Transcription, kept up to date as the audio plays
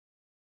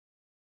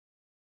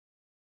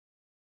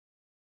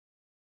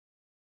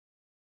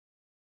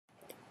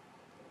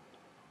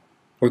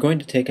We're going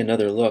to take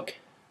another look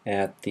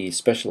at the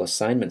special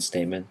assignment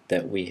statement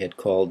that we had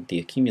called the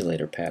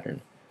accumulator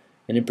pattern.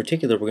 And in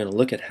particular, we're going to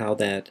look at how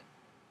that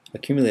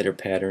accumulator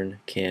pattern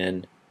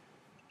can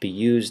be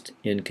used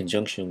in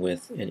conjunction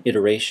with an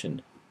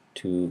iteration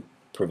to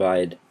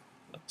provide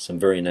some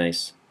very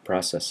nice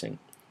processing.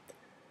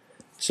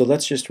 So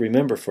let's just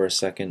remember for a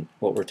second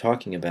what we're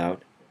talking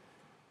about.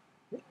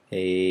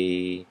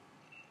 A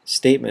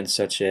statement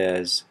such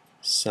as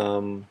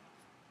sum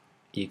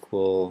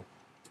equal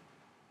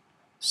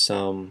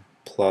sum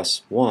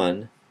plus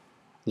 1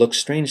 looks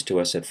strange to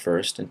us at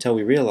first until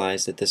we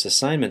realize that this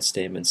assignment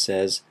statement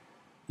says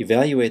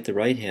evaluate the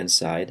right hand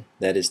side,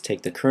 that is,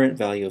 take the current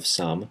value of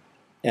sum,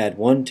 add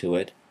 1 to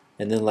it,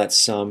 and then let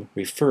sum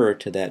refer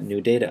to that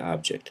new data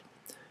object.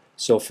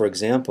 So for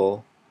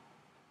example,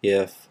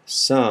 if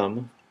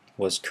sum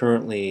was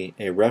currently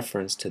a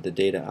reference to the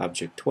data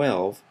object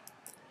 12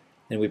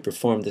 and we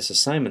perform this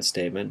assignment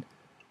statement,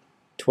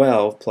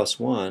 12 plus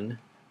 1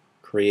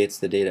 creates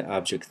the data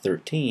object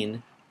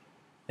 13,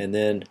 and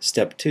then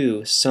step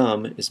 2,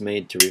 sum is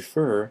made to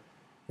refer,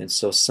 and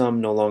so sum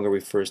no longer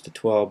refers to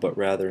 12 but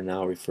rather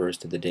now refers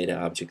to the data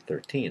object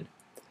 13.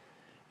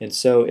 And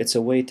so it's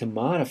a way to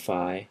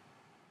modify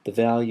the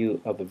value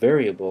of a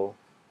variable,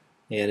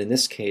 and in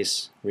this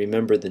case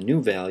remember the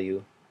new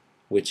value,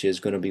 which is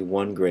going to be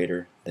 1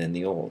 greater than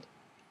the old.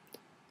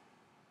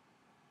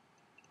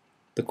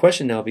 The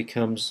question now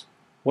becomes,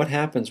 what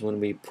happens when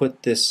we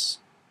put this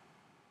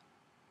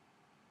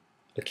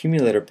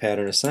accumulator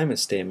pattern assignment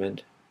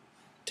statement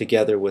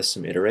together with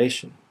some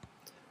iteration?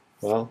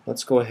 Well,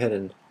 let's go ahead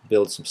and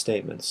build some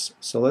statements.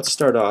 So let's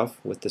start off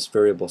with this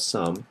variable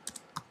sum,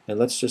 and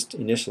let's just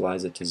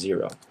initialize it to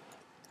 0.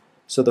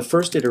 So the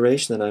first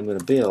iteration that I'm going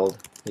to build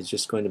is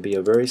just going to be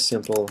a very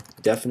simple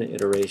definite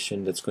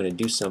iteration that's going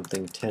to do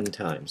something 10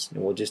 times.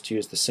 And we'll just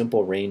use the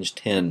simple range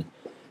 10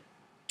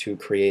 to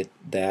create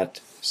that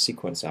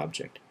sequence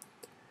object.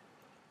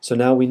 So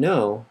now we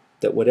know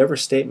that whatever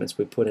statements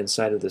we put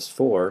inside of this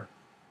for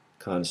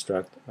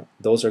construct,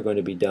 those are going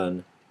to be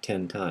done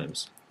 10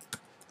 times.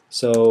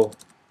 So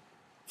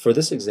for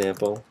this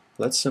example,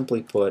 let's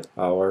simply put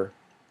our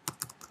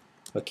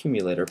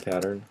accumulator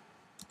pattern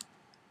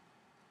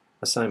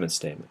assignment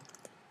statement.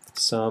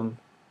 Sum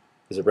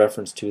is a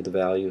reference to the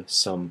value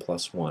sum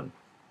plus 1.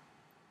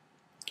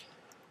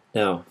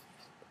 Now,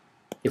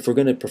 if we're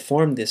going to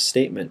perform this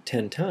statement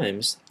 10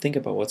 times, think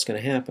about what's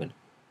going to happen.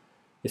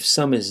 If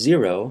sum is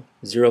 0,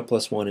 0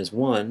 plus 1 is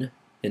 1,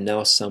 and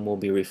now sum will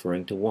be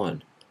referring to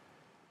 1.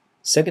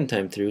 Second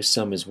time through,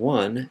 sum is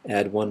 1,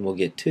 add 1 will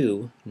get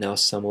 2, now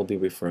sum will be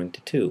referring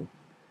to 2.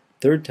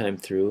 Third time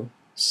through,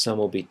 sum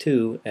will be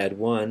 2, add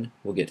 1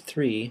 will get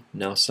 3,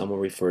 now sum will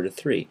refer to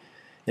 3.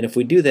 And if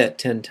we do that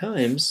 10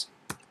 times,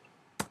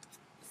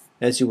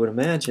 as you would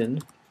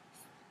imagine,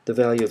 the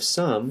value of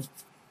sum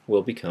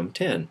will become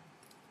 10.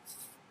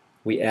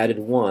 We added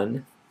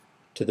 1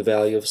 to the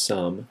value of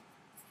sum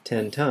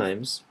 10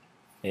 times,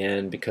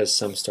 and because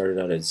sum started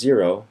out at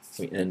 0,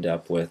 we end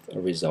up with a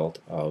result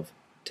of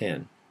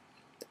 10.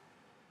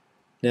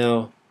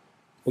 Now,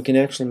 we can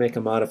actually make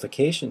a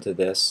modification to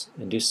this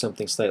and do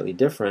something slightly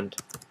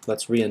different.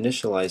 Let's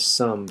reinitialize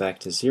sum back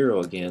to 0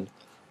 again,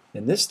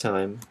 and this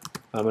time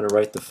I'm going to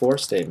write the for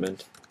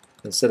statement.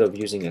 Instead of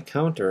using a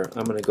counter,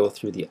 I'm going to go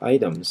through the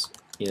items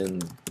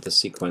in the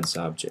sequence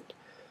object.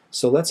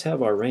 So let's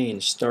have our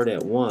range start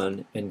at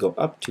 1 and go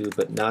up to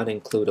but not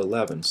include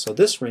 11. So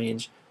this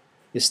range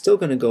is still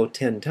going to go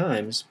 10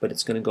 times, but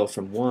it's going to go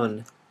from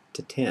 1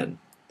 to 10.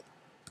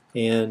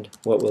 And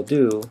what we'll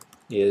do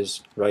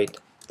is write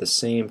the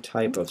same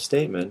type of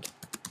statement,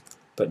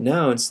 but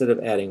now instead of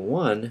adding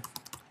 1,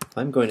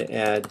 I'm going to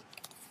add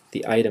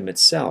the item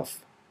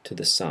itself to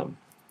the sum.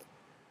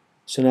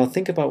 So now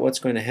think about what's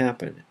going to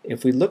happen.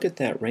 If we look at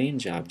that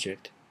range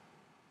object,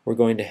 we're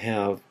going to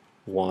have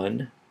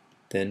 1,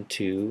 then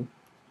 2,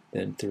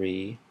 then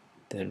 3,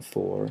 then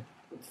 4,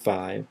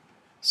 5,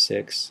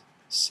 6,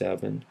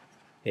 7,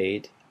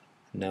 8,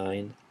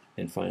 9,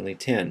 and finally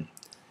 10.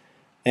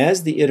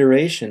 As the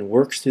iteration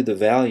works through the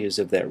values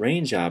of that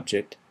range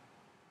object,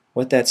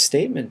 what that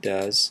statement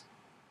does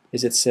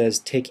is it says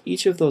take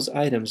each of those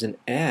items and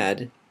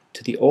add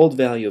to the old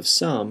value of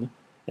sum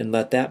and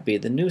let that be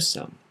the new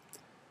sum.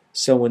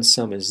 So when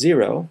sum is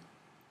 0,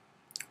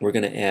 we're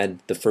going to add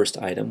the first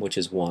item, which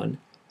is 1,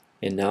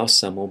 and now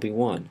sum will be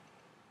 1.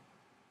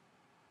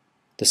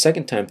 The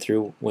second time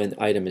through, when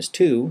item is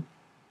 2,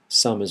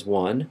 sum is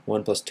 1,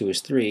 1 plus 2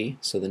 is 3,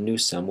 so the new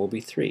sum will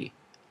be 3.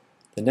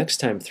 The next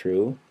time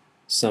through,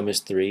 sum is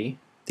 3,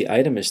 the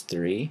item is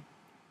 3,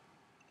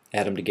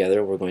 add them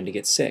together, we're going to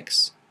get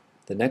 6.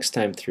 The next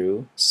time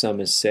through, sum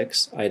is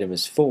 6, item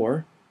is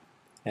 4,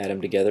 add them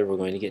together, we're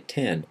going to get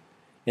 10.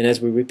 And as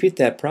we repeat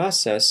that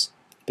process,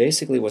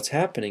 basically what's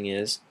happening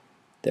is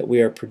that we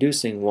are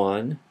producing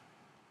 1,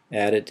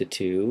 added to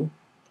 2,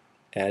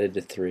 added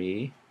to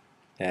 3,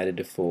 added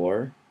to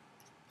 4,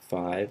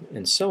 5,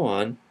 and so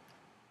on.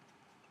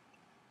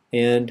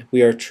 And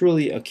we are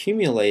truly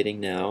accumulating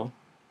now,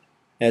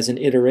 as an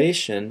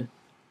iteration,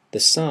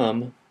 the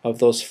sum of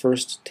those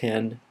first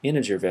 10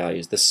 integer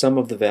values, the sum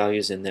of the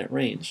values in that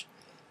range.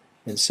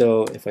 And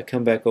so if I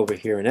come back over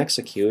here and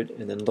execute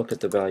and then look at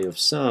the value of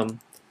sum,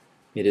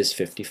 it is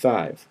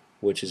 55,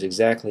 which is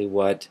exactly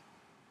what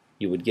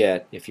you would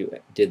get if you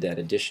did that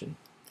addition.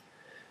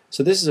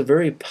 So this is a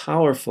very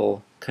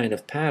powerful kind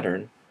of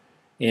pattern,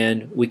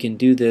 and we can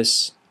do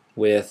this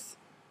with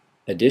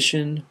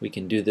addition, we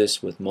can do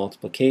this with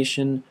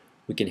multiplication,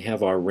 we can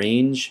have our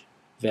range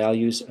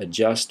values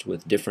adjust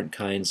with different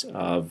kinds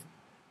of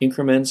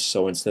increments.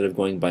 So instead of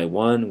going by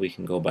 1, we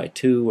can go by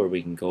 2, or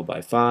we can go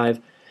by 5.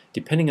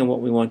 Depending on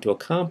what we want to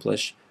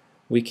accomplish,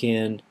 we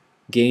can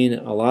gain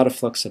a lot of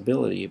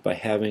flexibility by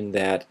having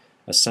that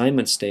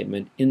assignment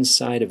statement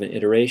inside of an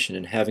iteration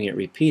and having it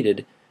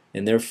repeated,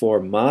 and therefore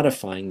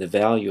modifying the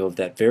value of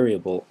that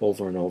variable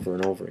over and over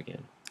and over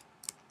again.